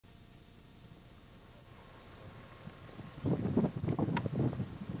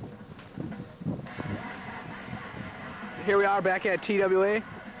Here we are back at TWA,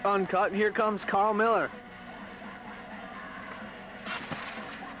 uncut, and here comes Carl Miller.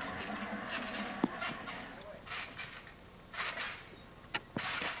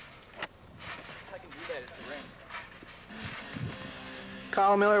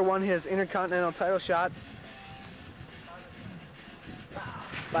 Carl Miller won his Intercontinental title shot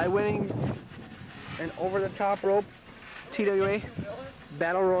by winning an over-the-top rope TWA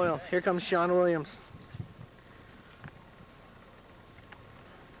Battle Royal. Here comes Sean Williams.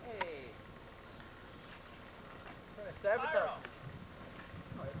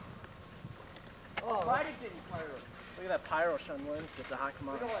 Oh, why didn't you pyro? Look at that pyro, Sean Williams gets a hot come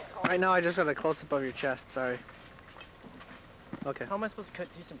on. Right now, I just got a close-up of your chest. Sorry. Okay. How am I supposed to cut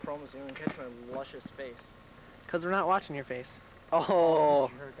decent promos and catch my luscious face? Because we're not watching your face. Oh.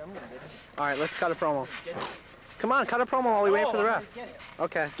 All right, let's cut a promo. Come on, cut a promo while we wait for the ref.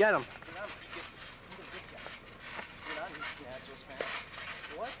 Okay, get him.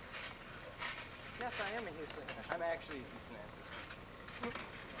 What? Yes, I am a Houston. I'm actually a Houston assistant.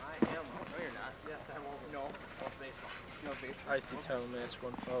 I am. No, you're not. Yes, I won't. No. No baseball. No baseball. IC title match,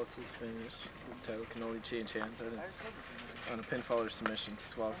 one fall to the finish. The title can only change hands on a pinfall or submission.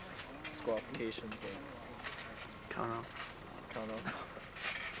 Squalifications. Count-outs.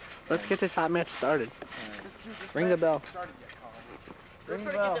 Let's get this hot match started. Ring the bell. Ring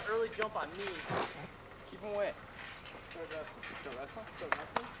the bell. Get the early jump on me. Keep him away. Still wrestling?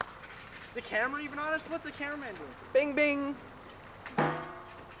 Is the camera even on us? What's the cameraman doing? Bing, bing.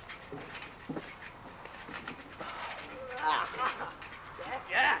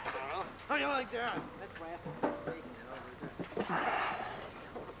 Yeah. How do you like that? That's wrestling.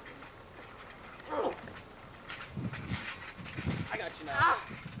 I got you now.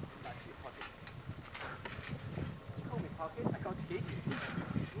 Got you, Puckett. Call me Puckett. I called you Casey.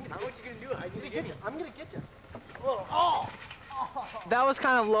 How what you gonna do? I'm gonna get you. I'm gonna get you. Oh! That was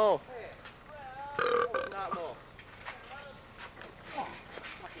kind of low. Hey. That was not low.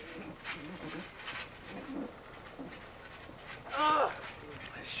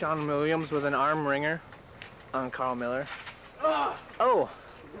 Sean Williams with an arm wringer on Carl Miller. Oh,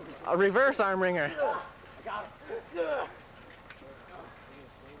 a reverse arm wringer. I got it.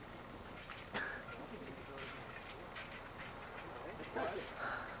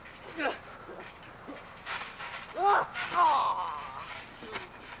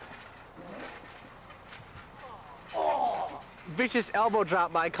 Vicious elbow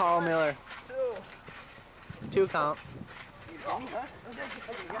drop by Carl Miller. Two count.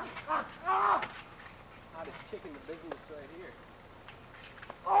 Hottest kick in the business right here.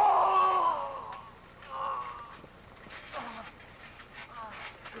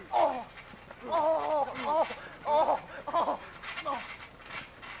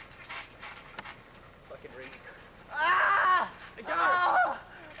 Fucking ring. I got it.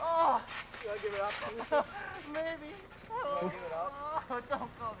 You wanna give it up? Maybe. You wanna give it up? Oh,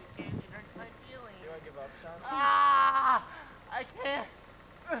 don't call me Candy. It hurts my feelings. You wanna give up, Sean? I can't.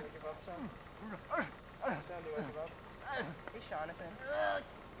 You wanna give up, Sean? Sean, do you wanna give up? Hey, Jonathan.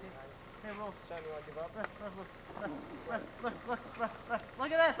 Hey, Wolf. Sean, you wanna give up?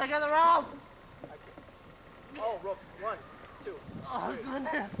 Look at this. I got the rope. Oh, rope. 1, 2, Oh, 3,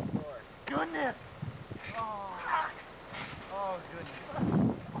 goodness. 4. Goodness. Oh, goodness.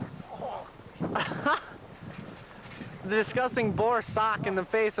 The disgusting boar sock in the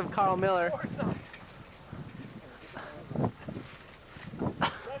face of Carl Miller.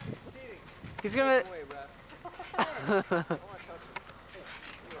 He's gonna.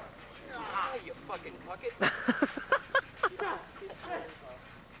 You fucking bucket.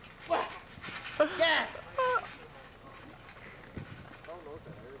 Yeah.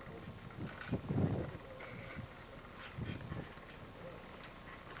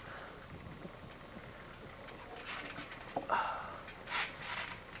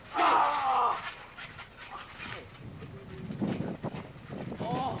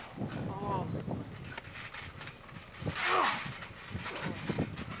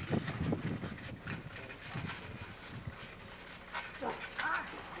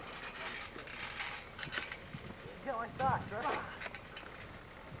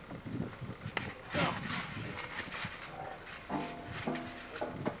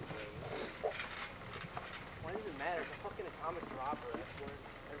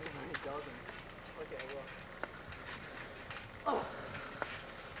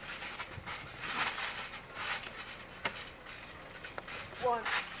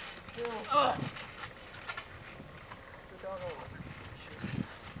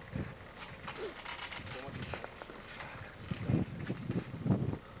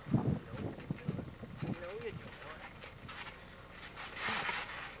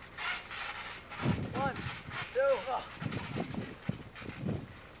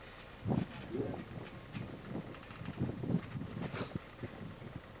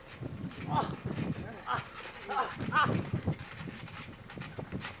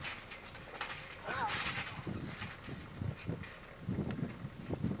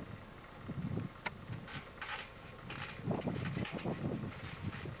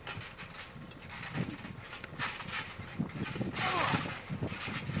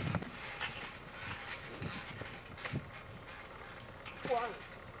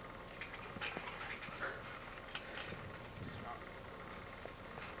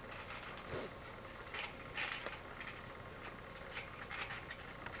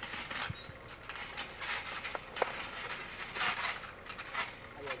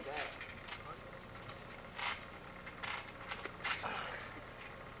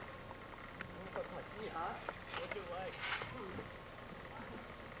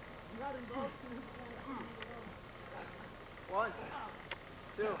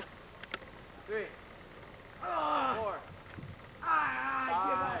 2, 3, 4,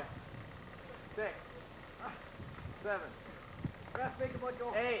 5, 6, 7,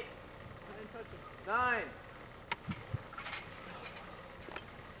 8, 9.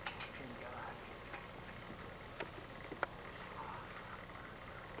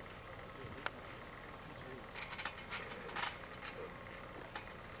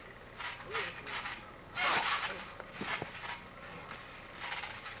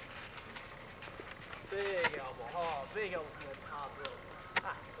 Big elbow. Oh, big elbow from the top rope.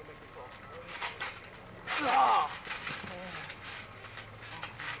 Ah, don't make me fall. Ah!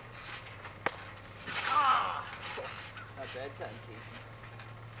 Ah! Not bad time, Casey.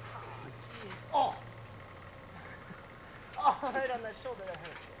 Oh! Oh, right on that shoulder, that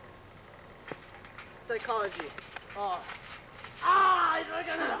hurt. Psychology. Oh. Ah! I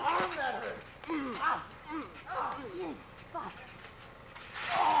got an arm that hurt. Ah! Ah! Stop.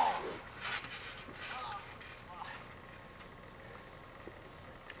 Oh!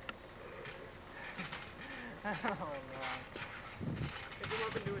 Oh, God. If you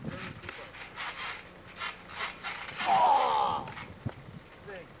want to do it during people. Oh!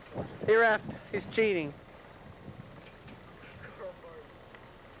 Hey ref, he's cheating.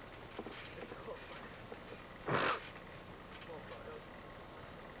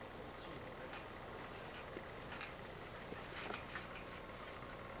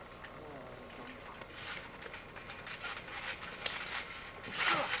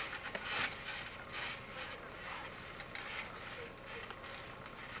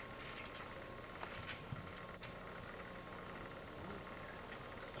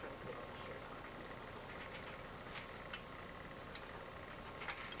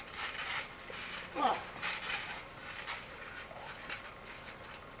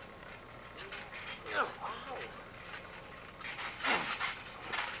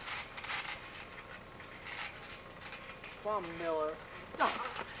 Come on, Miller.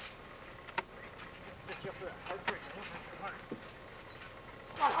 Get you up for that heartbreaker.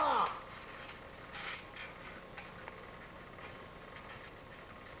 Ah!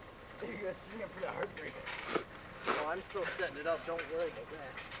 You're gonna sing it for the heartbreaker. Oh, I'm still setting it up. Don't worry about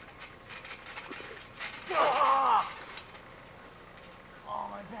that. Ah! Oh,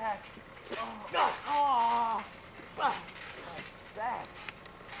 my back. Oh. Oh. My back.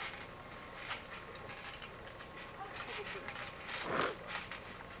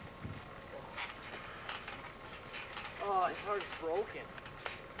 Oh, his heart's broken.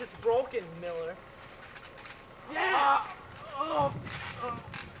 It's broken, Miller. Yeah! Oh!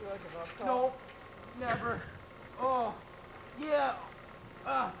 Nope. Never. Oh. Yeah.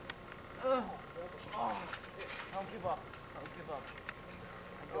 Oh. Don't give up. Don't give up.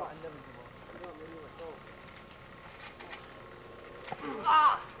 I never give up.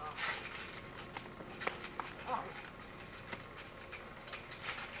 Ah!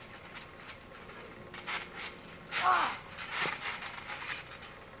 Ah!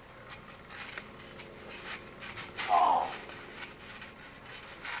 Oh!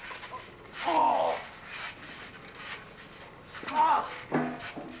 Oh! Ah!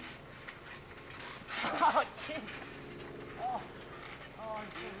 Oh, jeez. Oh. Oh,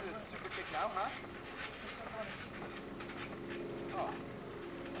 Superkick now, huh? Oh.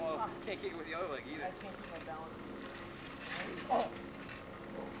 Well, can't kick it with the other leg either. I can't keep my balance. Oh.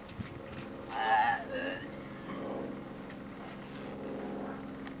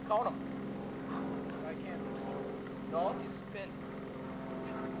 Count him. I can't. No, he's pinned.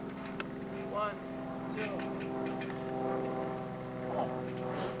 1, 2. Oh.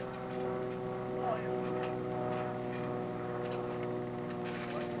 Oh, yeah.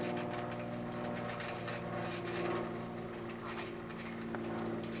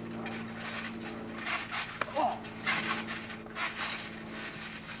 Oh.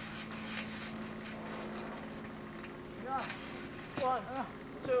 Yeah. 1,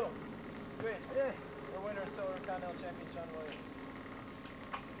 2, 3. Yeah. The winner is Silver Continental Champion Sean Williams.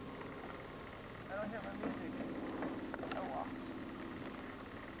 I don't hear my music. Oh well.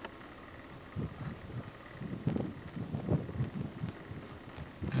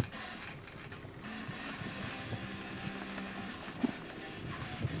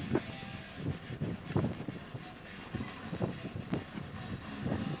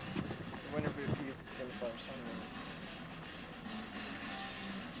 The winner for Peter Sean Williams.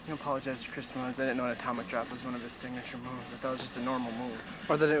 I apologize to Chris Mose. I didn't know an atomic drop was one of his signature moves. I thought it was just a normal move.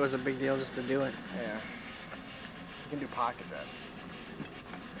 Or that it was a big deal just to do it. Yeah. You can do pocket that.